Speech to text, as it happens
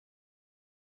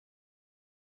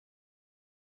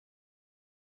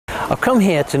I've come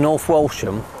here to North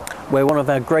Walsham, where one of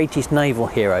our greatest naval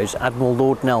heroes, Admiral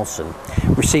Lord Nelson,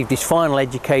 received his final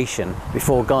education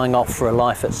before going off for a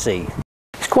life at sea.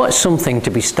 It's quite something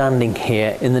to be standing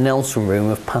here in the Nelson room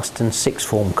of Paston Sixth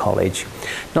Form College.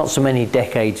 Not so many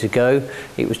decades ago,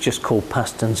 it was just called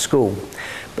Paston School.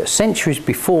 But centuries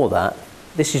before that,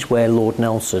 this is where Lord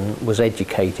Nelson was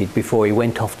educated before he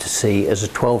went off to sea as a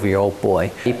 12-year-old boy.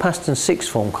 The Paston Sixth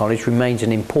Form College remains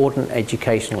an important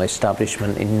educational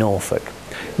establishment in Norfolk.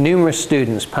 Numerous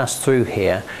students pass through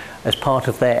here as part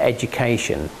of their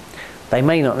education. They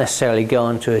may not necessarily go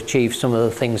on to achieve some of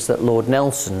the things that Lord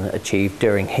Nelson achieved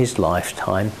during his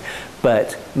lifetime,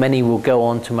 but many will go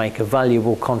on to make a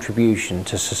valuable contribution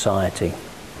to society.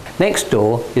 Next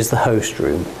door is the host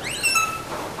room.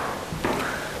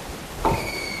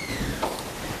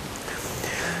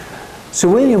 Sir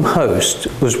William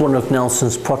Hoste was one of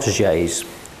Nelson's protégés.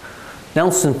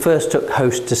 Nelson first took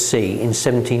Hoste to sea in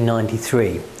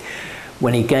 1793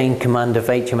 when he gained command of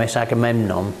HMS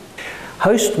Agamemnon.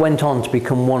 Hoste went on to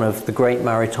become one of the great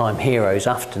maritime heroes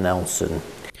after Nelson.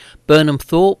 Burnham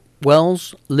Thorpe,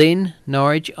 Wells, Lynn,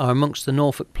 Norwich are amongst the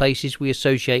Norfolk places we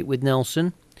associate with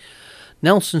Nelson.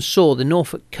 Nelson saw the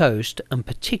Norfolk coast and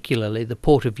particularly the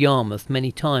port of Yarmouth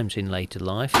many times in later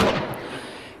life.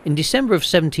 In December of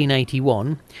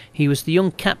 1781, he was the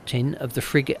young captain of the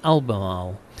frigate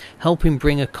Albemarle, helping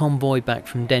bring a convoy back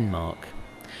from Denmark.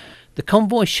 The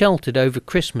convoy sheltered over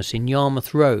Christmas in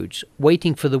Yarmouth roads,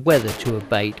 waiting for the weather to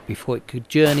abate before it could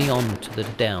journey on to the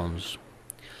Downs.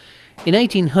 In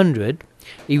 1800,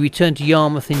 he returned to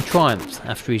Yarmouth in triumph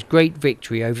after his great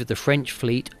victory over the French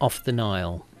fleet off the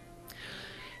Nile.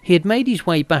 He had made his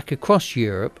way back across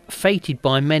Europe, feted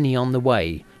by many on the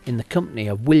way, in the company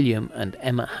of William and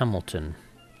Emma Hamilton.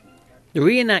 The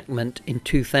reenactment in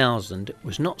 2000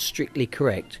 was not strictly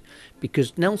correct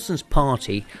because Nelson's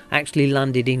party actually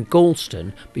landed in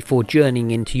Galston before journeying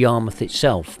into Yarmouth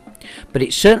itself, but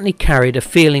it certainly carried a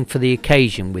feeling for the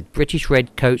occasion, with British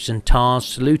redcoats and tars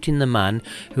saluting the man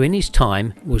who in his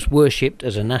time was worshipped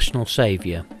as a national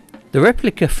saviour. The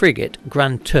replica frigate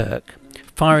Grand Turk,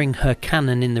 firing her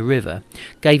cannon in the river,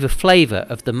 gave a flavour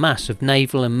of the mass of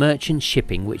naval and merchant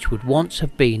shipping which would once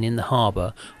have been in the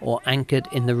harbour or anchored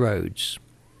in the roads.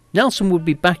 Nelson would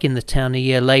be back in the town a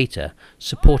year later,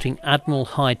 supporting Admiral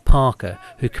Hyde Parker,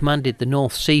 who commanded the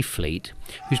North Sea Fleet,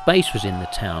 whose base was in the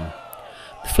town.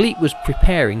 The fleet was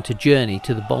preparing to journey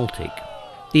to the Baltic.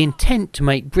 The intent to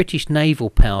make British naval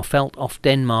power felt off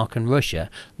Denmark and Russia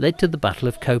led to the Battle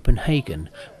of Copenhagen,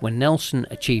 when Nelson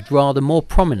achieved rather more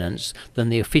prominence than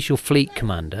the official fleet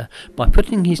commander by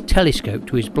putting his telescope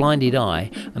to his blinded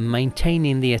eye and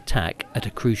maintaining the attack at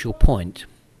a crucial point.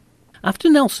 After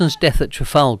Nelson's death at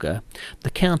Trafalgar,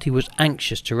 the county was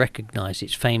anxious to recognise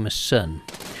its famous son,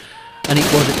 and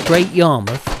it was at Great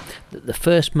Yarmouth that the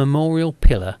first memorial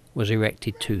pillar was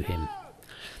erected to him.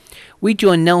 We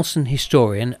join Nelson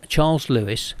historian Charles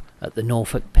Lewis at the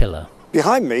Norfolk Pillar.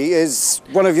 Behind me is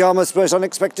one of Yarmouth's most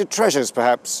unexpected treasures,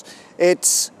 perhaps.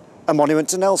 It's a monument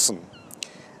to Nelson.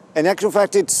 In actual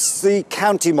fact, it's the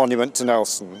county monument to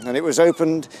Nelson, and it was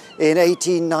opened in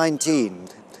 1819.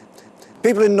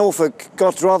 People in Norfolk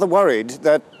got rather worried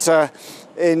that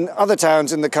in other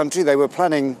towns in the country they were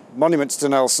planning monuments to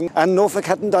Nelson, and Norfolk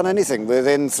hadn't done anything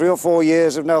within 3 or 4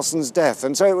 years of Nelson's death,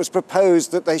 and so it was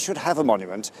proposed that they should have a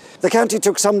monument. The county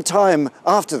took some time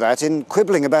after that in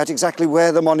quibbling about exactly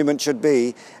where the monument should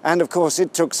be, and of course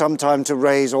it took some time to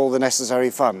raise all the necessary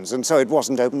funds, and so it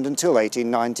wasn't opened until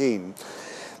 1819.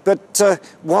 But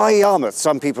why Yarmouth,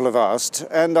 some people have asked,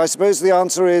 and I suppose the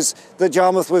answer is that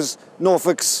Yarmouth was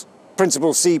Norfolk's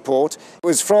principal seaport. It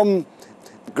was from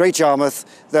Great Yarmouth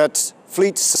that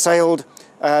fleets sailed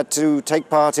to take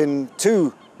part in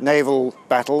 2 naval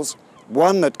battles,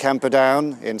 one at Camperdown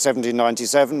in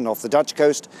 1797 off the Dutch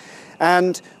coast,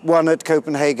 and one at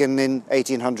Copenhagen in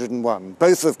 1801.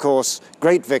 Both, of course,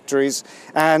 great victories,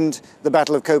 and the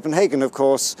Battle of Copenhagen, of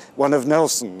course, one of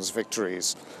Nelson's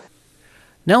victories.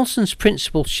 Nelson's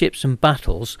principal ships and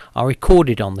battles are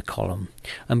recorded on the column,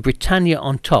 and Britannia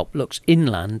on top looks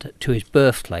inland to his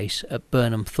birthplace at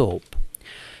Burnham Thorpe.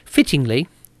 Fittingly,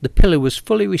 the pillar was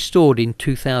fully restored in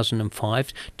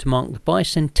 2005 to mark the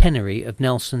bicentenary of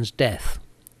Nelson's death.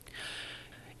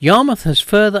 Yarmouth has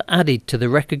further added to the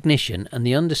recognition and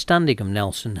the understanding of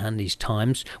Nelson and his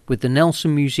times with the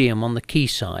Nelson Museum on the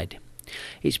quayside.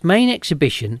 Its main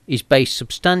exhibition is based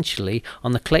substantially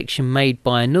on the collection made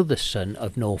by another son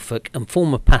of Norfolk and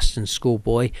former Paston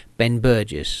schoolboy, Ben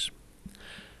Burgess.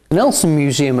 The Nelson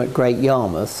Museum at Great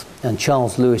Yarmouth and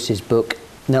Charles Lewis's book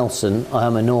Nelson, I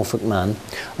Am a Norfolk Man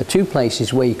are 2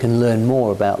 places where you can learn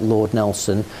more about Lord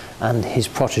Nelson and his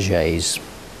protégés.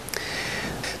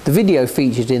 The video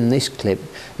featured in this clip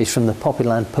is from the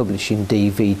Poppyland Publishing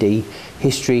DVD,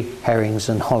 History, Herrings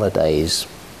and Holidays.